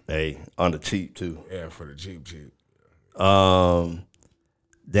 Hey, on the cheap too. Yeah, for the cheap.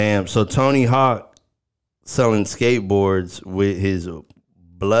 Damn. So Tony Hawk selling skateboards with his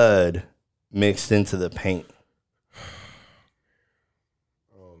blood mixed into the paint.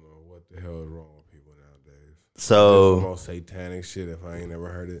 I don't know what the hell is wrong with people nowadays. It's the So, most satanic shit if I ain't never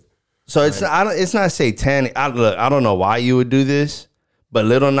heard it. it's not satanic. I don't know why you would do this, but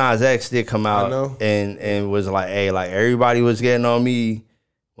Lil Nas X did come I out know. and was like, hey, like everybody was getting on me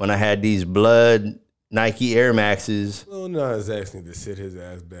when I had these blood Nike Air Maxes Lil Nas X need to sit his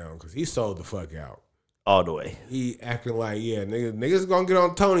ass down because he sold the fuck out. all the way. He acting like, yeah, niggas gonna get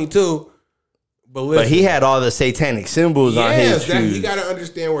on Tony too. But listen, But he had all the satanic symbols on his shoes. you gotta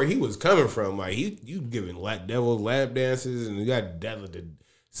understand where he was coming from. Like you giving devil's lap dances, and you got the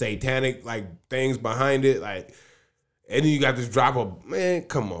satanic like things behind it, like, and then you got this drop of, man,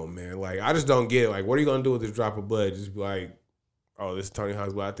 come on, man. Like, I just don't get it. Like, what are you gonna do with this drop of blood? Just be like, oh, this is Tony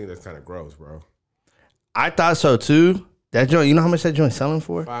Hawk's blood. I think that's kind of gross, bro. I thought so too. That joint, you know how much that joint selling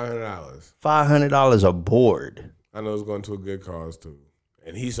for? $500. $500 a board. I know it's going to a good cause too,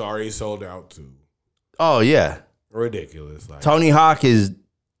 and he's already sold out too. Oh yeah, Ridiculous. Like, Tony Hawk is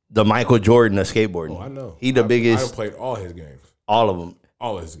the Michael Jordan of skateboarding. oh, I know. He the biggest. I played all his games. All of them.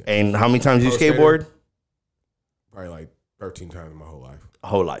 All his games. And how many times you Pro skater? skateboard? Probably like 13 times in my whole life. A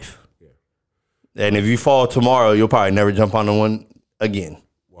whole life. Yeah. And if you fall tomorrow, you'll probably never jump on the one again.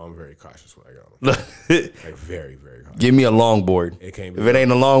 Well, I'm very cautious when I get on it. Like, very, very cautious. Give me a longboard. It can't be. If it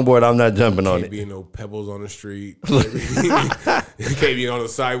ain't a longboard, I'm not jumping on Can't it. be no pebbles on the street. It can't be on the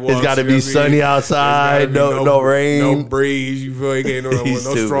sidewalk. It's got to you know be what I mean? sunny It's gotta outside. be No rain. no breeze. You feel like ain't no He's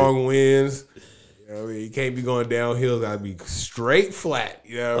no stupid. strong winds. You know what I mean? You can't be going downhill. Got to be straight flat.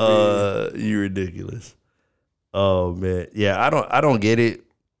 You know what I mean? You ridiculous. Oh man, yeah. I don't get it.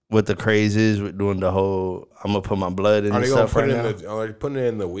 What the craze is with doing the whole. I'm gonna put my blood in Are and they gonna stuff put right it now. in the? Are they putting it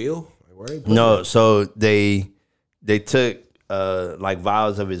in the wheel? Like, where are they putting No, it? so they took like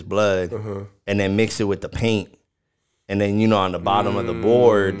vials of his blood Uh-huh. and then mixed it with the paint. And then on the bottom of the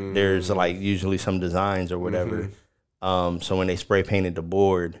board there's like usually some designs or whatever. So when they spray painted the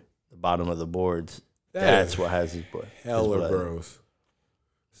board, the bottom of the boards, that's what has his blood. Hella gross.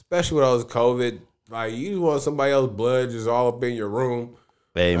 Especially with all this COVID. Like, you want somebody else's blood just all up in your room.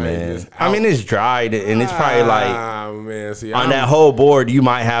 Hey Like, man, just I mean it's dried and it's probably like man. See, on that whole board you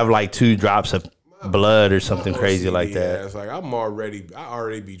might have like 2 drops of blood or something crazy like that. It's like I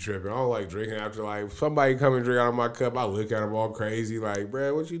already be tripping. I don't like drinking after, like, somebody come and drink out of my cup. I look at them all crazy, like,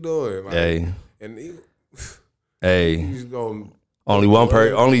 bruh, what you doing? Like, Hey, and you hey, just go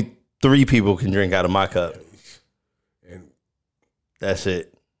only 3 people can drink out of my cup. and That's it.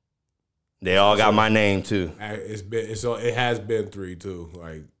 They all got my name too. it has been 3 too.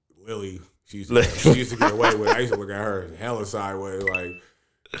 Like Lily, she used to get away with it. I used to look at her hella sideways, like,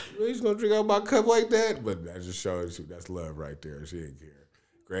 you just gonna drink out my cup like that? But that just shows you that's love right there. She didn't care.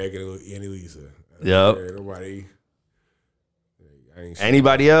 Greg and Elisa. Yep. Nobody. I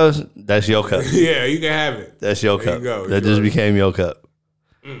Anybody else, that's your cup. Yeah, you can have it. That's your There cup. you go. That just became your cup.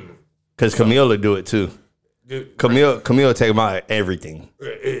 Because Camille would do it too. Camille take my everything.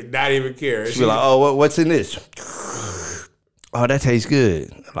 Not even care. She be like, "Oh, what's in this? Oh, that tastes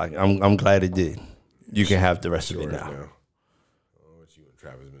good. Like, I'm glad it did. You can have the rest of it now." I don't know what you and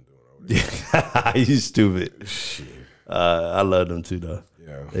Travis been doing over there. You stupid. Shit. I love them too though.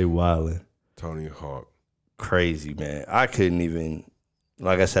 Yeah. They wildin'. Tony Hawk. Crazy, man. I couldn't even.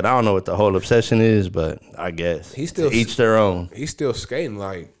 Like I said, I don't know what the whole obsession is, but I guess He's still to each their own. He's still skating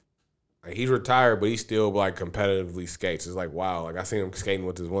like he's retired, but he still like competitively skates. It's like wow. Like I seen him skating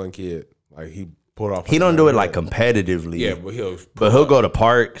with this one kid. Like he pulled off. He don't do it like competitively. Yeah, but he'll go to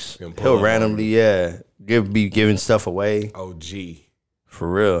parks. And pull He'll up randomly, be giving stuff away. OG.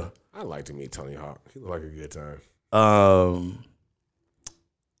 For real. I'd like to meet Tony Hawk. He looked like a good time.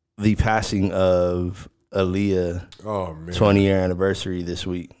 The passing of Aaliyah, Oh man, 20-year anniversary this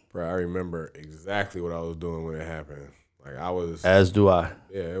week. bro, I remember exactly what I was doing when it happened. Like I was, As do I.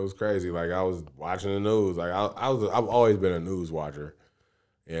 yeah, it was crazy. Like I was watching the news. Like I've always been a news watcher,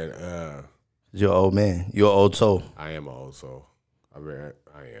 and You're an old man. You're an old soul. I am old, so I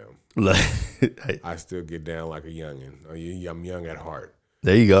am. Like, I still get down like a youngin. I'm young at heart.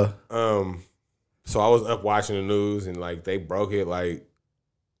 there you go. So I was up watching the news, and like they broke it like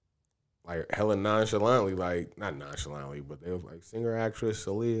hella nonchalantly, like not nonchalantly, but they was like singer actress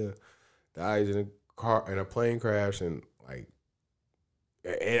Aaliyah dies in a plane crash, and like,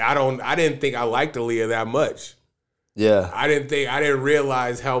 and I didn't think I liked Aaliyah that much. Yeah. I didn't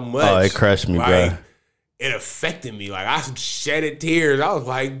realize how much. Oh, it crushed me, bro. It affected me. Like I shedded tears. I was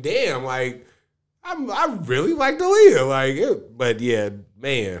like, damn, like I really liked Aaliyah. Like, but yeah,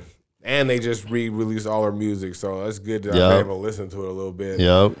 man. And they just re-released all her music, so it's good that I'm able to listen to it a little bit.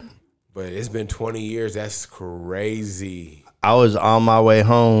 Yep. But it's been 20 years. That's crazy. I was on my way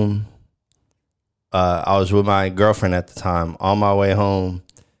home. I was with my girlfriend at the time, on my way home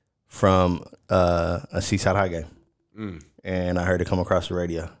from a Seaside High game. And I heard it come across the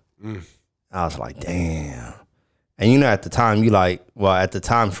radio. I was like, damn. And you know, at the time, at the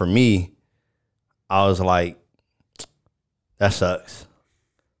time for me, I was like, that sucks.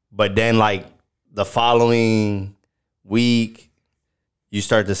 But then, like, the following week, you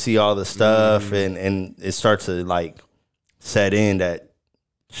start to see all the stuff, and it starts to, like, set in that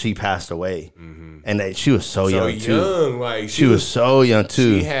she passed away. And that she was so young, too. Like, she was so young,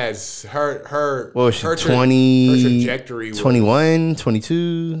 too. She has her what was she, her 20? Her trajectory was, 21,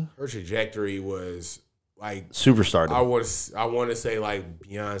 22? Her trajectory was, like, Superstar. I want to say like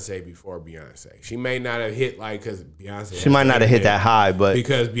Beyonce before Beyonce. She may not have hit like because Beyonce. She might not have hit that high, but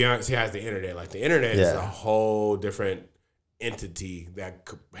because Beyonce has the internet. Like the internet is a whole different entity that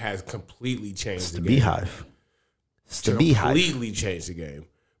has completely changed the game. Beehive. It's the Beehive. Completely changed the game.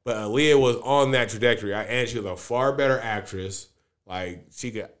 But Aaliyah was on that trajectory, and she was a far better actress. Like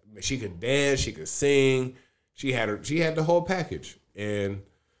she could dance, she could sing. She had the whole package, and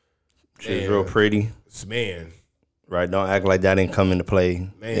she was real pretty. Man, right? Don't act like that didn't come into play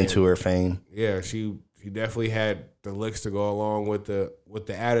into her fame. Yeah, she definitely had the looks to go along with the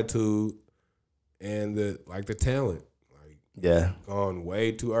attitude and the talent. Like, gone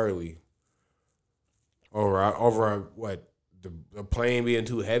way too early. Over what the plane being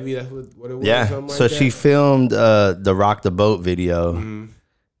too heavy. That's what it was. Yeah. So like she filmed the Rock the Boat video.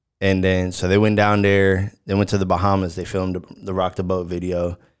 And then, so they went down there. They went to the Bahamas. They filmed the Rock the Boat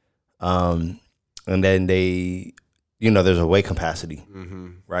video. And then they, there's a weight capacity,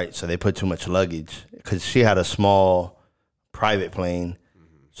 right? So they put too much luggage because she had a small private plane.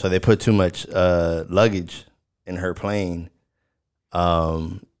 So they put too much luggage in her plane.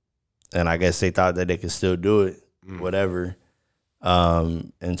 And I guess they thought that they could still do it, whatever.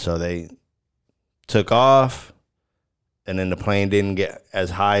 And so they took off. And then the plane didn't get as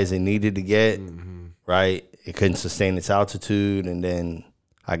high as it needed to get, right? It couldn't sustain its altitude. And then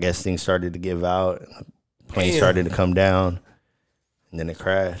I guess things started to give out. And the plane started to come down. And then it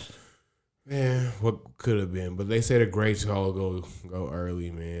crashed. Man, what could have been. But they say the greats all go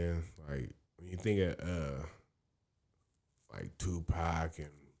early, man. Like, when you think of, like, Tupac and,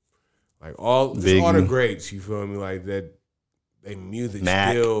 like, all the greats, you feel me? Like, that they music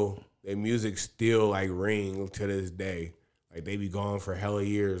Mac. Their music still like ring to this day. Like they be gone for hella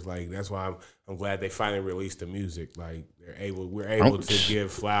years. Like that's why I'm glad they finally released the music. Like we're able to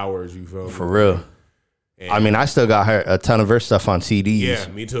give flowers. You feel me? For real. And I mean, I still got a ton of her stuff on CDs. Yeah,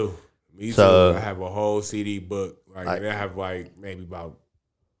 me too. Me too. I have a whole CD book. Like I have like maybe about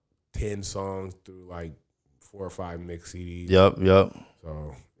 10 songs through like 4 or 5 mixed CDs. Yep.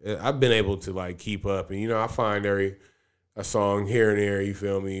 So I've been able to like keep up, and I find a a song here and there. You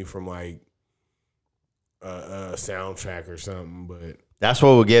feel me, from like a soundtrack or something. But that's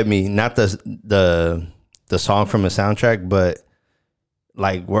what would get me. Not the song from a soundtrack, but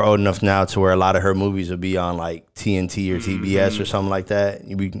like we're old enough now to where a lot of her movies will be on like TNT or TBS or something like that.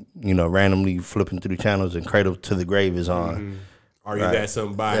 You be randomly flipping through the channels and Cradle to the Grave is on. Are You That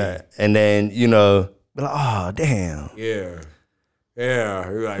Somebody? Yeah. And then be like, oh damn. Yeah. Yeah.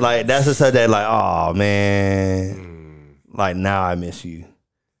 You're like that's the stuff that like, oh man, like now I miss you.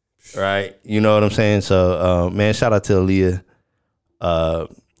 Right? You know what I'm saying? So man, shout out to Aaliyah.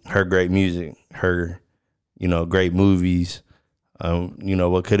 Her great music, her, great movies.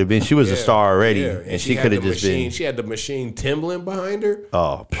 What could have been. She was a star already, and she could have just been. She had the machine Timbaland behind her.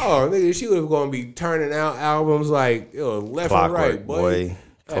 Oh, nigga, she was going to be turning out albums like left Clockwork, and right, boy.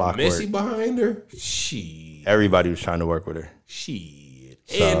 Clockwork. Missy behind her. Shit. Everybody was trying to work with her. Shit.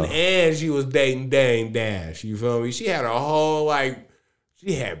 So. And she was dating Dame Dash. You feel me? She had a whole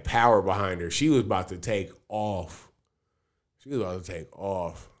she had power behind her. She was about to take off.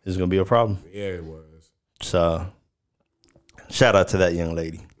 It's gonna be a problem. Yeah, it was. So. Shout out to that young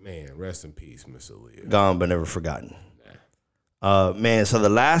lady. Man, rest in peace, Miss Aaliyah. Gone but never forgotten. Man, so the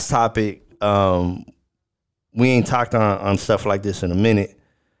last topic, we ain't talked on stuff like this in a minute.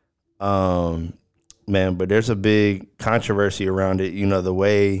 Man, but there's a big controversy around it. The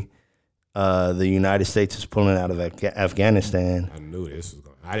way the United States is pulling out of Afghanistan. I knew this was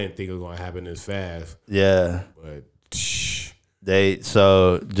I didn't think it was going to happen this fast. Yeah. But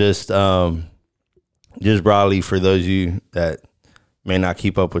just broadly for those of you that may not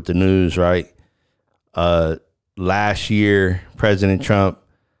keep up with the news, right? Last year, President Trump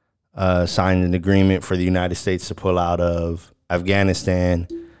signed an agreement for the United States to pull out of Afghanistan.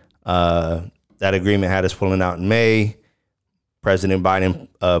 That agreement had us pulling out in May. President Biden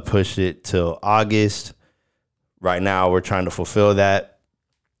pushed it till August. Right now, we're trying to fulfill that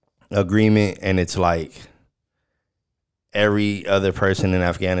agreement, and it's like every other person in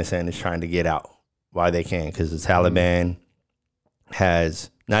Afghanistan is trying to get out. Why they can, because the Taliban has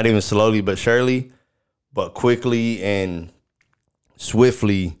not even slowly but surely, but quickly and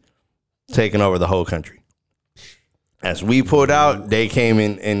swiftly taken over the whole country. As we pulled out, they came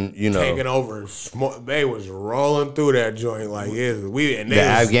in and taking over. They was rolling through that joint like the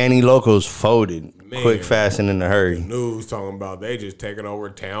Afghani locals folded quick, fast, and in a hurry. The news talking about they just taking over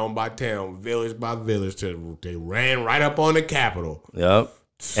town by town, village by village. They ran right up on the Capitol. Yep.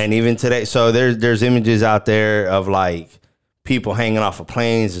 And even today, so there's images out there of like people hanging off of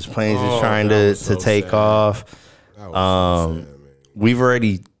planes. As planes is trying to take sad. Off. That was so sad, man.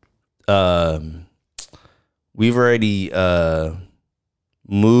 We've already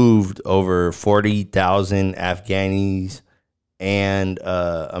moved over 40,000 Afghanis and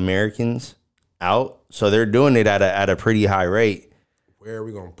Americans out. So they're doing it at a pretty high rate. Where are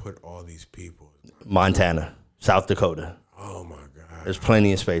we gonna put all these people? Montana, South Dakota. Oh my God. There's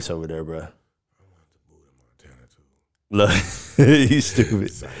plenty of space over there, bro. I want to move to Montana too. Look, you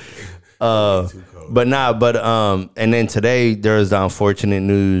stupid. And then today there was the unfortunate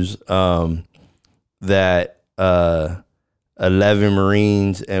news that 11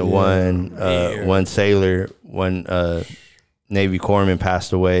 Marines and one sailor, one Navy corpsman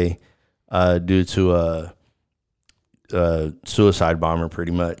passed away due to a suicide bomber,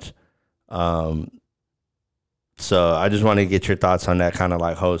 pretty much. So I just want to get your thoughts on that kind of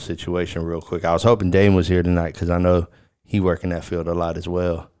like whole situation real quick. I was hoping Dame was here tonight because I know he work in that field a lot as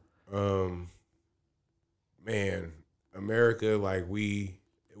well. Man, America, like we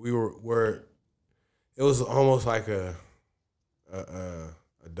were it was almost like a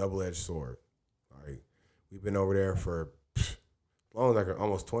double-edged sword. Like we've been over there for long, like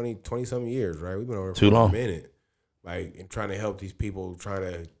almost 20 something years, right? We've been over there too for long. A minute, like and trying to help these people, trying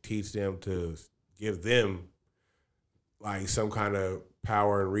to teach them, to give them like some kind of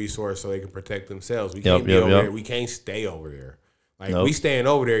power and resource so they can protect themselves. We can't be over there. We can't stay over there. Like we staying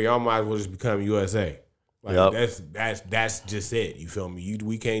over there, y'all might as well just become USA. Like that's just it. You feel me?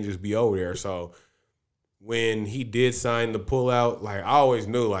 We can't just be over there. So when he did sign the pullout, like I always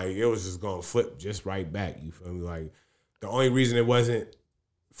knew like it was just gonna flip just right back. You feel me? Like the only reason it wasn't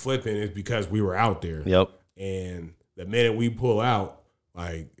flipping is because we were out there. Yep. And the minute we pull out,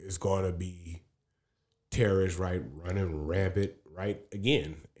 like it's gonna be terrorists running rampant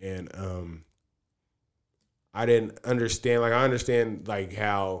again. And I didn't understand. Like I understand like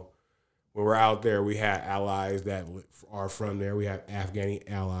how when we're out there, we have allies that are from there. We have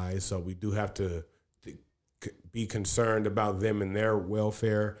Afghani allies, so we do have to be concerned about them and their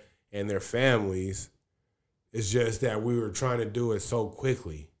welfare and their families. It's just that we were trying to do it so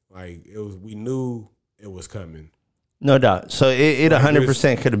quickly. Like we knew it was coming. No doubt. So it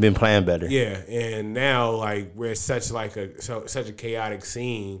 100% could have been planned better. Yeah, and now like we're such a chaotic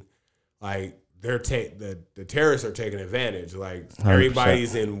scene, like the terrorists are taking advantage. Like 100%.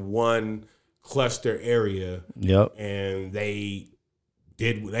 everybody's in one cluster area. Yep. And they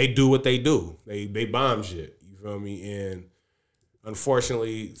do what they do. They bomb shit. You feel me? And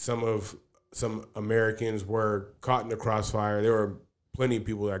unfortunately, some Americans were caught in the crossfire. There were plenty of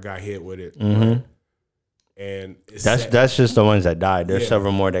people that got hit with it. Mm-hmm. And that's just the ones that died. There's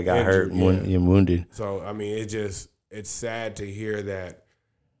several more that got hurt and wounded. So I mean, it's sad to hear that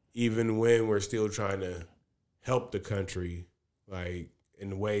even when we're still trying to help the country, like in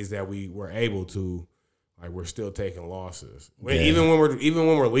the ways that we were able to, like we're still taking losses. Even when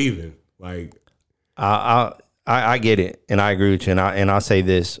we're leaving, like I get it, and I agree with you. And I'll say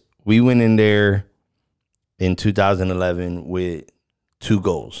this: we went in there in 2011 with 2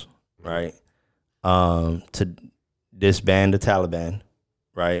 goals, right? To disband the Taliban,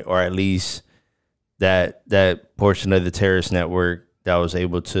 right? Or at least that portion of the terrorist network that was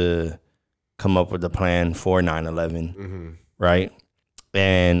able to come up with a plan for 9/11, right?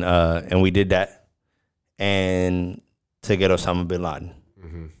 And we did that, and to get Osama bin Laden,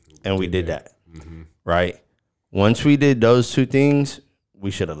 and we did that, right? Once we did those 2 things, we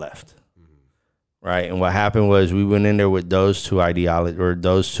should have left, right? And what happened was we went in there with those 2 ideologies or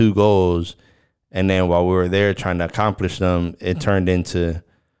those 2 goals. And then while we were there trying to accomplish them, it turned into,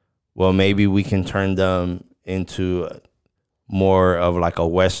 well, maybe we can turn them into more of like a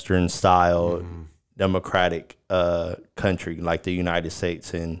Western style democratic country like the United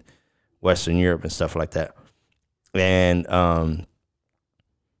States and Western Europe and stuff like that. And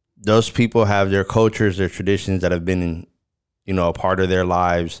those people have their cultures, their traditions that have been, a part of their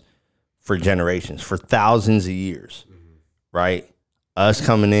lives for generations, for thousands of years, right? Us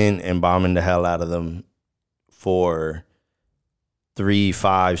coming in and bombing the hell out of them for 3,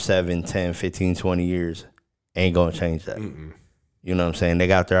 5, 7, 10, 15, 20 years ain't gonna change that. You know what I'm saying? They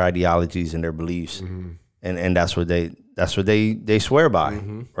got their ideologies and their beliefs, and that's what they swear by,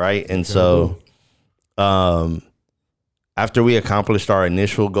 right? And so, after we accomplished our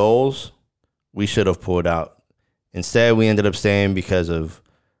initial goals, we should have pulled out. Instead, we ended up staying because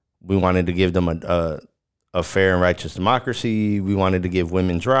we wanted to give them a fair and righteous democracy. We wanted to give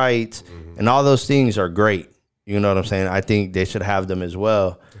women's rights, and all those things are great. You know what I'm saying? I think they should have them as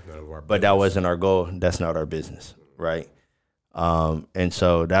well, but that wasn't our goal. That's not our business, right? And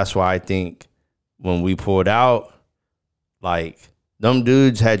so that's why I think when we pulled out, like them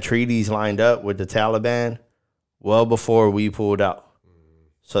dudes had treaties lined up with the Taliban well before we pulled out.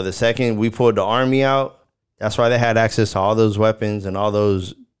 So the second we pulled the army out, that's why they had access to all those weapons and all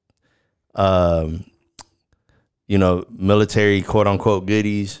those, military quote unquote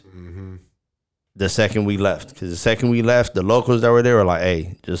goodies. The second we left, because the second we left, the locals that were there were like,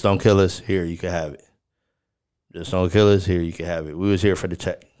 "Hey, just don't kill us. Here, you can have it. Just don't kill us. Here, you can have it." We was here for the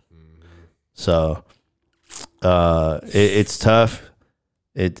check. So, it's tough.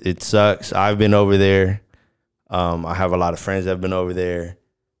 It sucks. I've been over there. I have a lot of friends that have been over there.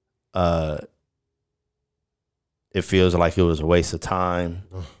 It feels like it was a waste of time,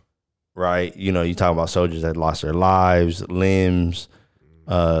 right? You talk about soldiers that lost their lives, limbs,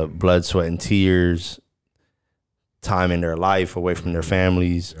 blood, sweat, and tears, time in their life away from their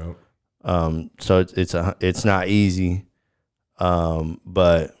families. So it's not easy,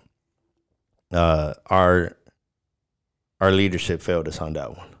 but our leadership failed us on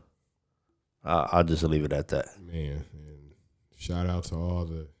that one. I'll just leave it at that. Man, and shout out to all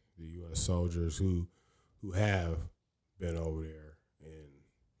the U.S. soldiers who have been over there and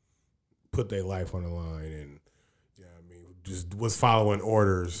put their life on the line, and just was following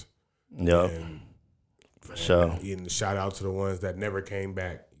orders. Yep. For sure. And shout out to the ones that never came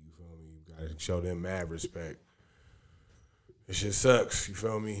back. You feel me? You gotta show them mad respect. It shit sucks. You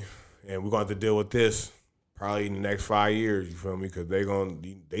feel me? And we're gonna have to deal with this probably in the next 5 years. You feel me? Because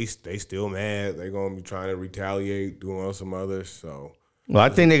they still mad. They gonna be trying to retaliate, doing on some others. So. Well, I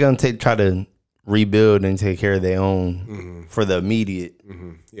think they're gonna try to rebuild and take care of their own for the immediate.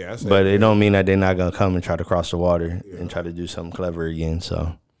 Yeah, but it don't mean that they're not gonna come and try to cross the water and try to do something clever again.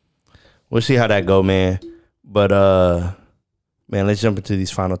 So we'll see how that go, man. But man, let's jump into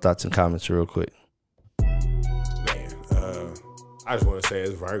these final thoughts and comments real quick. Man, I just want to say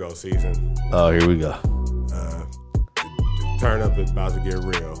it's Virgo season. Oh, here we go. The turn up is about to get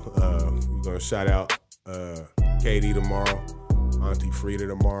real. We're gonna shout out Katie tomorrow. Auntie Frida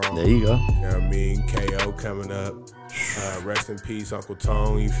tomorrow. There you go. You know what I mean? KO coming up. Rest in peace, Uncle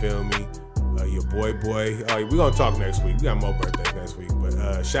Tone. You feel me? Your boy. We're going to talk next week. We got more birthdays next week. But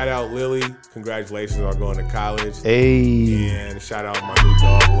Shout out Lily. Congratulations on going to college. Hey. And shout out my new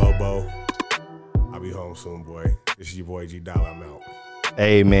dog, Lobo. I'll be home soon, boy. This is your boy G Dollar. I'm out.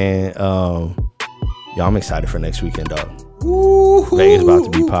 Hey, man. Y'all, I'm excited for next weekend, dog. Vegas about to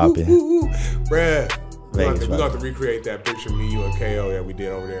be popping. Bruh. We're Vegas going to have to recreate that picture of me, you, and KO that we did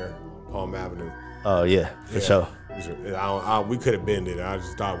over there on Palm Avenue. Oh, yeah, for sure. We could have been it. I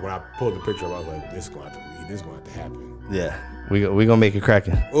just thought when I pulled the picture up, I was like, this is going to have to happen. Yeah, we gonna make it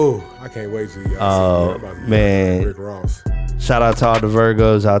cracking. Oh, I can't wait till y'all see me. Man. Rick Ross. Shout out to all the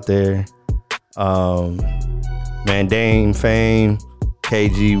Virgos out there. Man, Dame, Fame,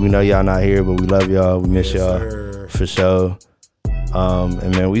 KG, we know y'all not here, but we love y'all. We miss y'all. Sir. For sure.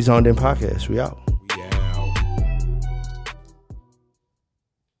 And man, we Zoned In Podcast. We out.